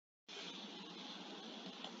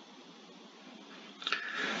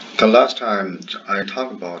The last time I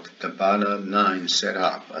talked about the bottom 9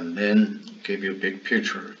 setup and then gave you a big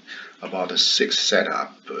picture about the 6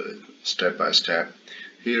 setup step by step.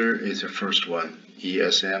 Here is the first one,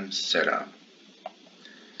 ESM setup.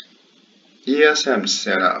 ESM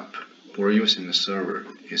setup, we're using the server.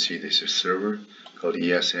 You see this is a server called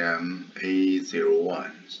ESM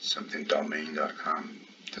A01, something domain.com,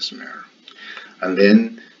 doesn't matter. And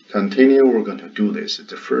then continue, we're going to do this.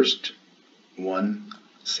 The first one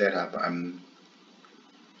setup, I'm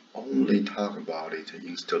only talk about it,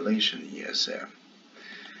 installation ESM.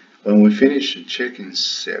 When we finish the Jenkins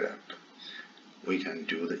setup, we can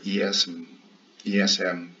do the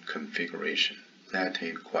ESM configuration. That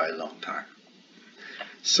takes quite a long time.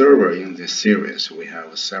 Server in this series, we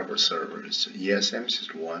have several servers. ESM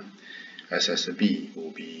is one. SSB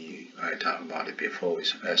will be, I talked about it before,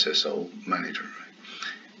 is SSO manager.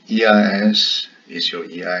 EIS is your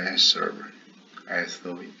EIS server.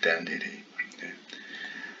 Ethos Identity.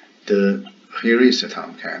 Here is the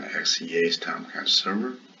Tomcat, XEA's Tomcat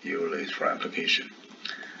server, usually for application.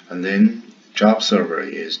 And then job server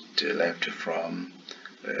is left from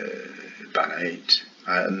Bana 8.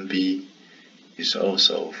 INB is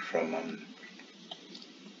also from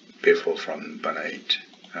before from Bana 8.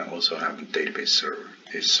 I also have a database server.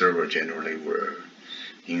 This server generally we're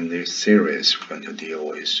in this series going to deal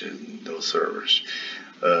with those servers.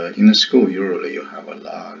 In the school, usually you have a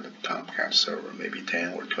lot of Tomcat server, maybe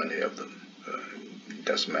 10 or 20 of them. It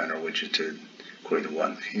doesn't matter which is to create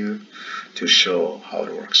one here to show how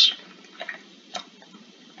it works.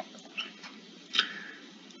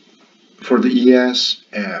 For the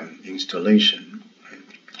ESM installation,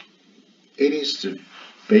 it is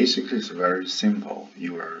basically it's very simple.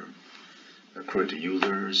 You are create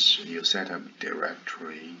users, you set up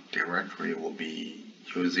directory. Directory will be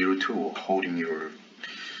U02 holding your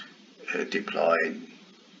deployed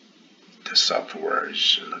the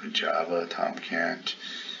softwares like Java, Tomcat,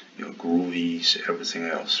 Groovies, everything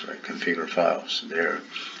else, right? Configure files there,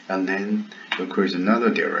 and then you create another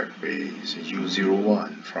directory, is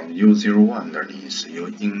U01. From U01, that means you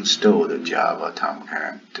install the Java,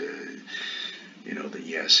 Tomcat, the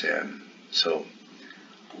ESM. So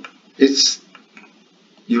it's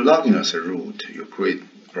you log in as a root. You create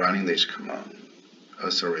running this command.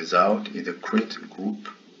 As a result, it create a group.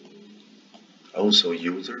 Also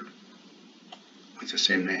user with the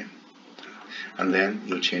same name, and then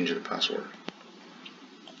you change the password.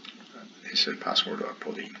 This is password I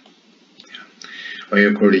put in. When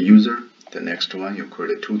you create a user, the next one you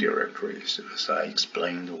create 2 directories. As I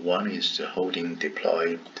explained, one is the holding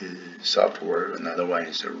deployed software, another one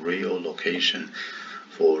is the real location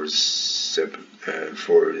for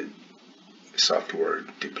software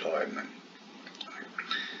deployment.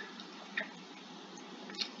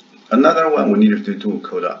 Another one we need to do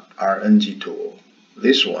called a RNG tool.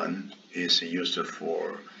 This one is used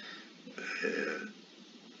for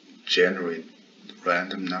generate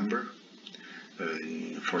random number.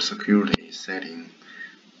 For security setting,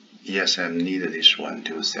 ESM needed this one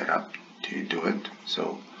to set up to do it.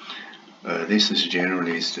 So this is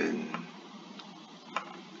generally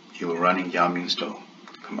you're running yum install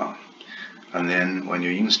command, and then when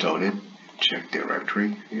you install it, check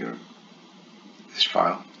directory here. This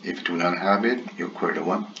file. If you do not have it, you create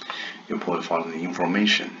one. You put the following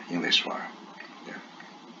information in this file.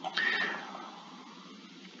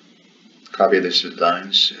 Copy this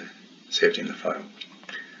lines, saved in the file.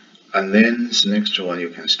 And then the next one you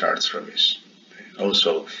can start service.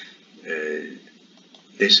 Also,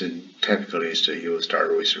 this typically is you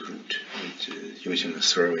start with root using the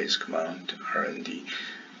service command rnd.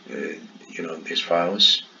 These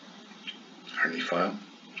files, rnd file.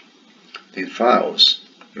 These files,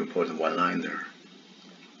 you put one line there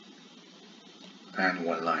and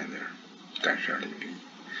one line there. Actually,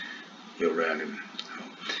 you random.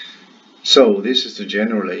 So this is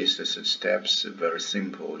generally the steps. Very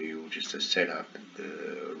simple. You just set up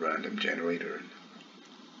the random generator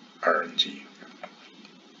RNG.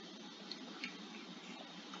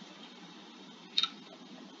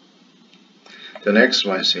 The next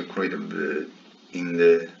one is you create in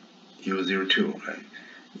the U02, right?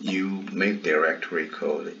 You make directory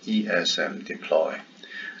called ESM deploy.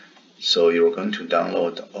 So you're going to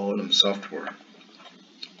download all the software.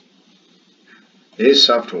 This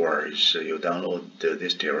software is you download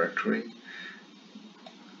this directory,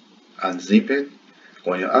 unzip it.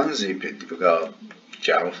 When you unzip it, you got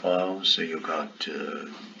Java files, you got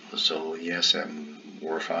also ESM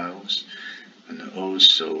Word files, and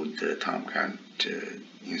also the Tomcat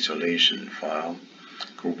installation file,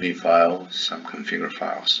 Groovy file, some configure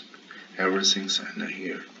files. Everything's in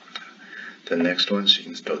here. The next one is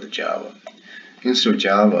install the Java. Install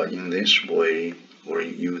Java in this way we're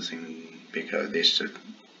using because this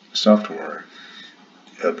software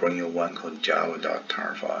bring you one called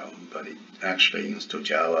java.tar file, but it actually install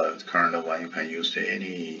Java. The current one you can use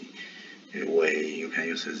any way. You can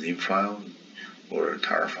use a zip file or a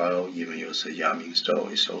tar file, even use a yum install.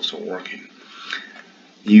 It's also working.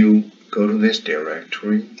 You go to this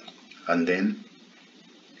directory and then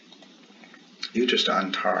you just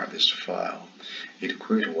untar this file. It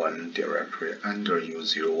creates one directory under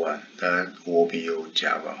U01. That will be your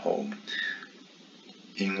Java home.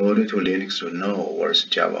 In order to Linux to know where's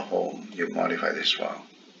Java home, you modify this file.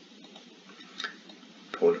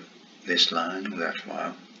 Put this line in that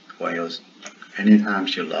file. Anytime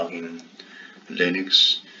you log in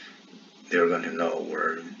Linux, they're going to know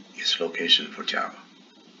where its location for Java.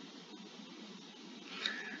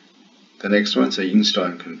 The next one is install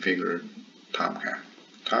and configure Tomcat.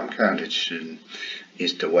 Tomcat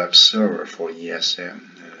is the web server for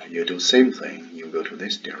ESM. You do same thing. You go to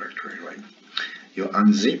this directory, right? You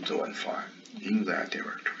unzip the one file in that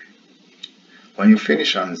directory. When you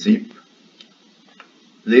finish unzip,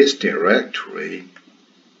 this directory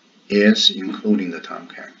is including the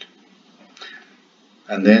Tomcat.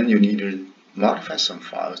 And then you need to modify some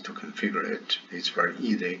files to configure it. It's very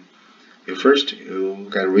easy. You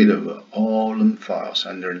get rid of all the files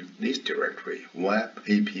under this directory, web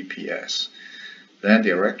apps. That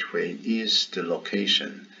directory is the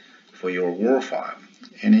location for your WAR file.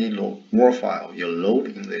 Any WAR file you load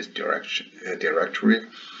in this directory,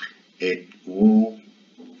 it will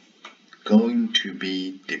going to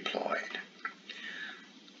be deployed.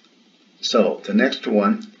 So the next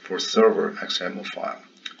one for server XML file,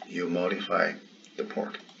 you modify the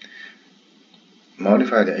port.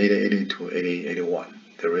 Modify the 8080 to 8081.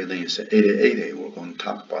 The reason is 8080 we're going to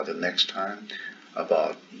talk about the next time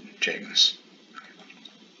about Jenkins.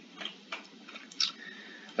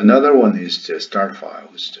 Another one is the start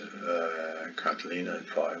files, the Catalina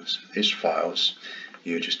files. These files,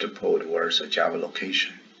 you just put where's the Java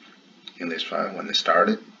location. In this file, when they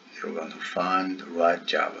started, you're going to find the right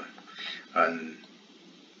Java and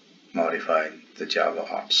modify the Java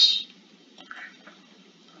ops.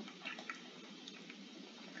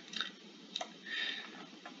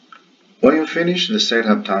 When you finish the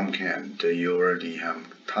setup Tomcat, you already have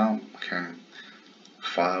Tomcat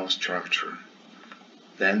file structure.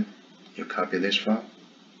 Then you copy this file,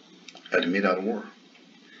 admin.war,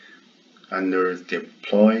 under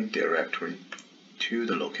deploy directory to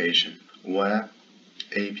the location web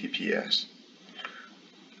apps.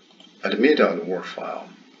 Admin.war file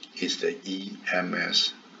is the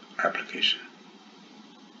EMS application.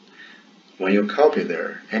 When you copy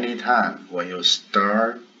there, anytime when you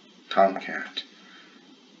start Tomcat,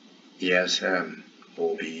 ESM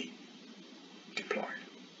will be deployed.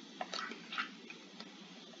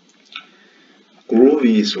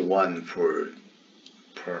 Groovy is one for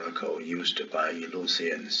protocol used by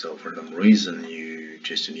Ellucian, so for some reason you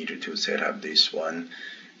just needed to set up this one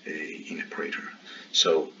interpreter.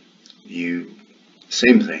 So you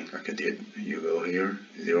same thing like I did. You go here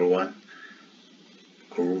 01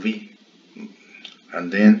 Groovy,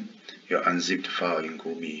 and then you unzip the file in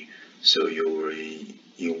Groovy, so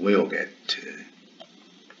you will get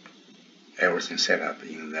everything set up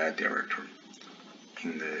in that directory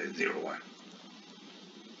in the 01.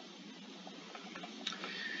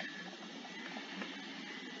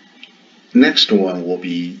 Next one will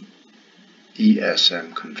be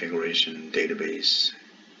ESM configuration database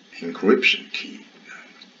encryption key.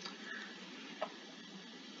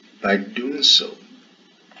 By doing so,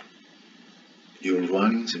 you're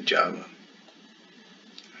running the Java.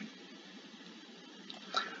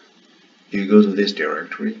 You go to this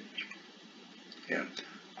directory,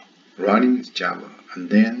 running Java, and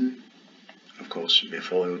then, of course,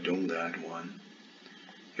 before you do that one,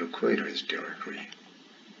 you create this directory.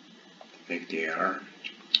 Make dir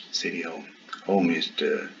cd home. Home is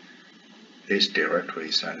this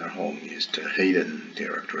directory under home is the hidden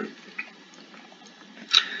directory.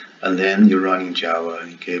 And then you're running Java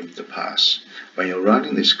and give the path. When you're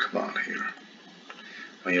running this command here,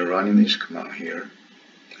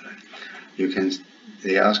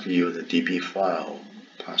 they ask you the DB file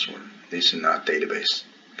password. This is not database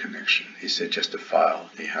connection. It's just a file.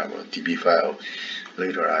 They have a DB file.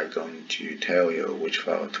 Later I'm going to tell you which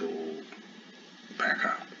file to back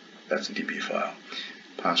up. That's a DB file.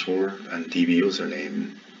 Password and DB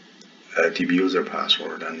username. DB user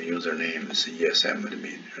password and the username is ESM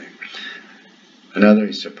admin. Right? Another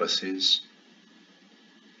is the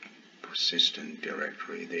persistent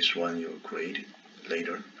directory. This one you'll create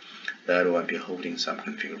later. That will be holding some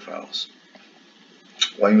configure files.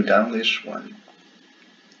 When you done this one,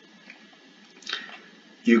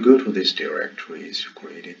 you go to this directory is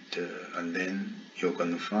created, and then you're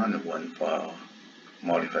going to find one file,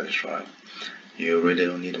 modify this file. You really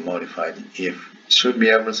don't need to modify it if should be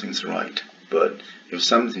everything's right, but if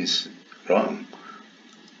something's wrong,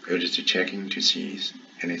 you're just checking to see if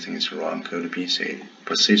anything is wrong. Could be say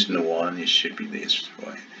position 1, it should be this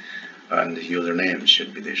one, and the username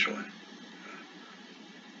should be this one.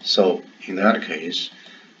 So in that case,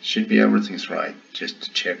 should be everything's right,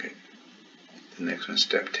 just check it. The next one,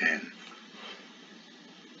 step 10.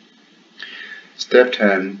 Step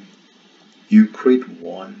 10, you create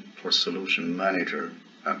one for Solution Manager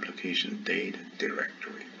Application Data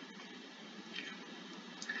Directory.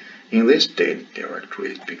 In this data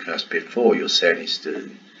directory, because before you set is the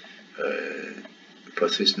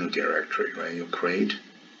positional directory, right? You create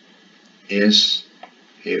is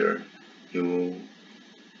here, you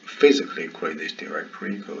physically create this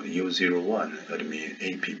directory called U01 admin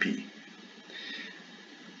app.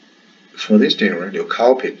 For this directory, you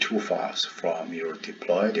copy two files from your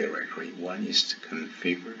deploy directory. One is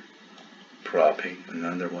configure property,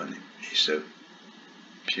 another one is a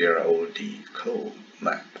prod code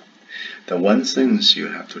map. The one thing you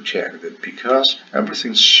have to check that because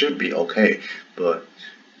everything should be okay, but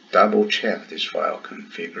double check this file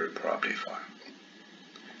configure property file,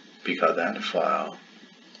 because that file,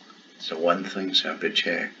 the one thing you have to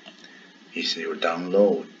check is your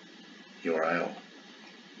download URL.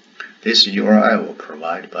 This URL will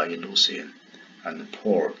provided by Ellucian and the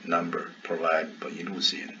port number provided by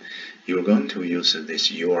Ellucian. You're going to use this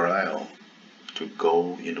URL to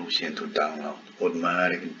go Ellucian to download,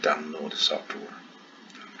 automatically download software.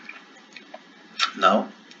 Now,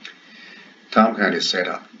 Tomcat is set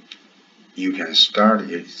up. You can start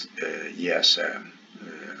its ESM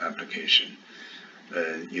application.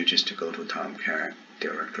 You just go to Tomcat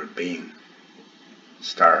directory bin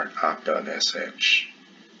start app.sh.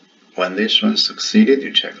 When this one succeeded,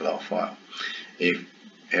 you check log file. If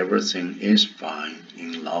everything is fine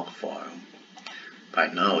in log file, by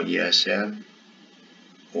now ESM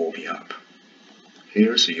will be up.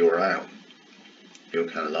 Here's the URL. You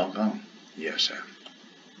can log on ESM.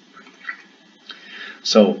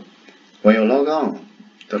 So when you log on,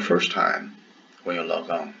 the first time when you log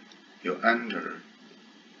on, you enter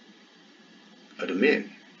admin,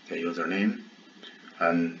 the username,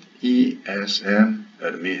 and ESM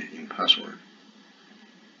admin in password.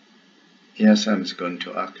 ESM is going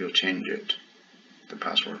to ask you to change it, the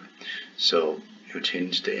password. So you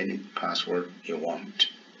change any password you want.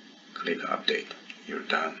 Click update. You're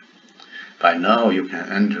done. By now you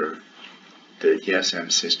can enter the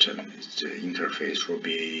ESM system. The interface will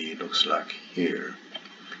be looks like here.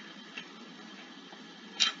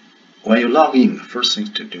 When you log in, the first thing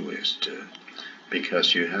to do is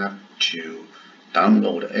because you have to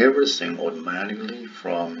download everything automatically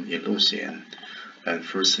from Ellucian, and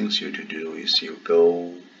first things you to do is you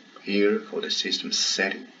go here for the system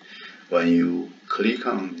setting. When you click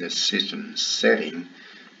on the system setting,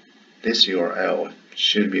 this URL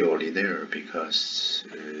should be already there because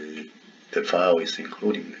the file is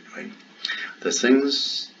including it, right? The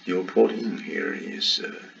things you put in here is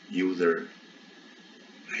user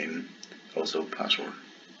name, also password.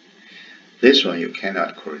 This one you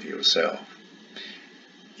cannot create yourself.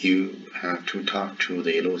 You have to talk to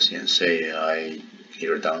the Ellucian, say I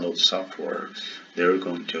here download software. They're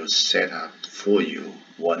going to set up for you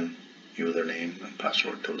one username and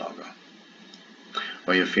password to log on.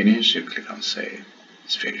 When you finish, you click on save.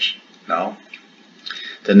 It's finished. Now,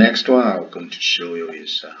 the next one I'm going to show you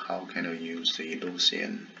is how can you use the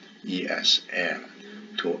Ellucian ESM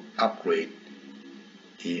to upgrade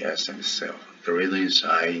ESM itself. The reason is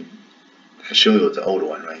I show you the old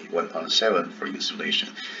one, right? 1.7 for installation,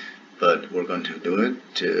 but we're going to do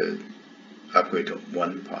it to upgrade to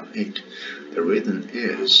 1.8. The reason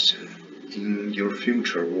is in your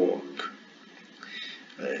future work,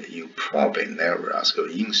 you probably never ask to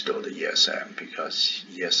install the ESM because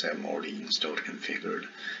ESM already installed configured,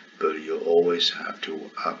 but you always have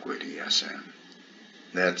to upgrade ESM.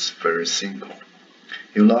 That's very simple.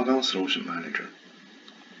 You log on Solution Manager.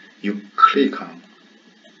 You click on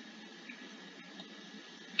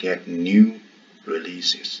Get New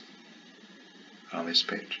Releases on this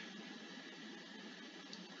page.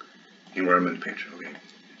 Environment page, okay.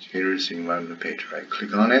 Here's the environment page, right?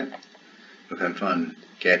 Click on it. You can find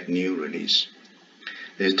Get New Release.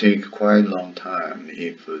 It takes quite a long time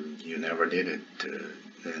if you never did it,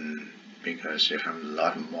 then because you have a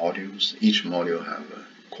lot of modules. Each module have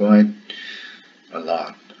quite a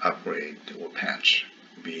lot upgrade or patch.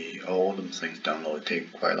 Be all the some things download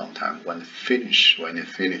take quite a long time. When it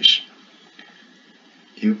finish,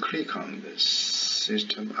 you click on the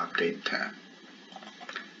System Update tab.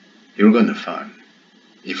 You're going to find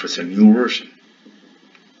if it's a new version,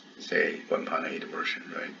 say 1.8 version,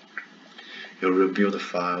 right? You review the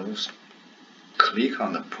files, click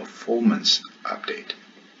on the Performance Update.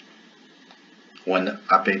 When the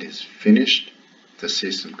update is finished, the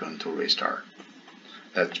system is going to restart.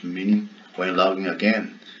 That meaning when logging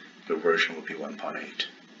again, your version will be 1.8,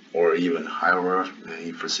 or even higher.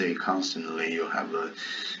 If you say constantly you have a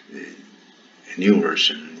new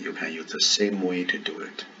version, you can use the same way to do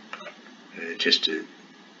it. Just to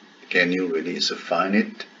get new release, find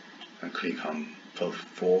it and click on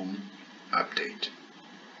Perform Update.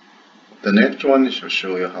 The next one is to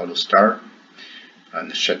show you how to start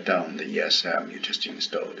and shut down the ESM you just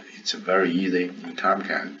installed. It's very easy in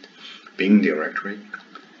Tomcat. Bin directory,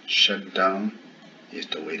 shut down is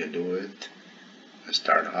the way to do it. And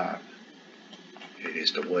start up, it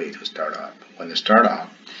is the way to start up. When you start up,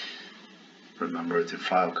 remember the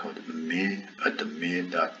file called admin.tar.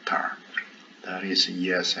 That is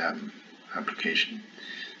ESM application.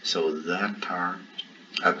 So that tar,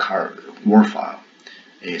 Word file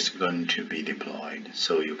is going to be deployed,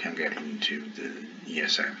 so you can get into the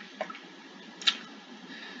ESM.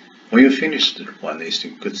 When you finish the one, the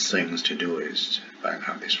good things to do is back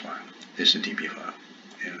up this file. This is DB file.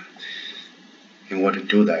 Yeah. In order to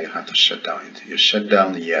do that, you have to shut down it. You shut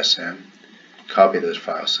down the ESM, copy this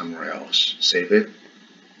file somewhere else, save it,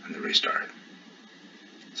 and restart it.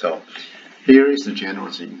 So here is the general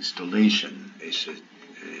installation. It's a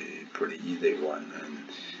pretty easy one. And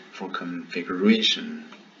for configuration,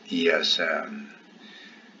 ESM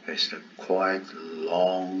is a quite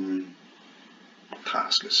long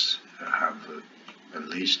tasks. Have at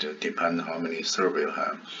least, depend on how many servers you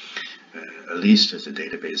have, at least as a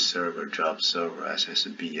database server, job server,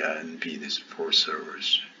 SSB, INB, these 4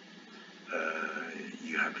 servers.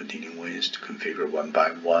 You have to deal with to configure one by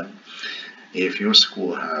one. If your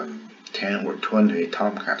school have 10 or 20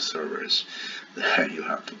 Tomcat servers, then you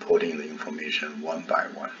have to put in the information one by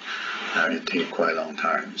one. And it takes quite long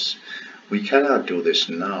times. We cannot do this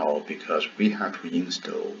now because we have to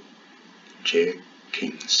install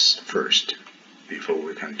Jenkins first before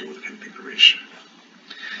we can do the configuration.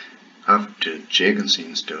 After Jenkins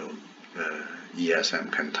installed,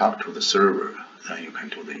 ESM can talk to the server, then you can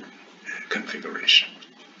do the configuration.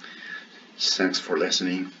 Thanks for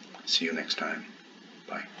listening. See you next time.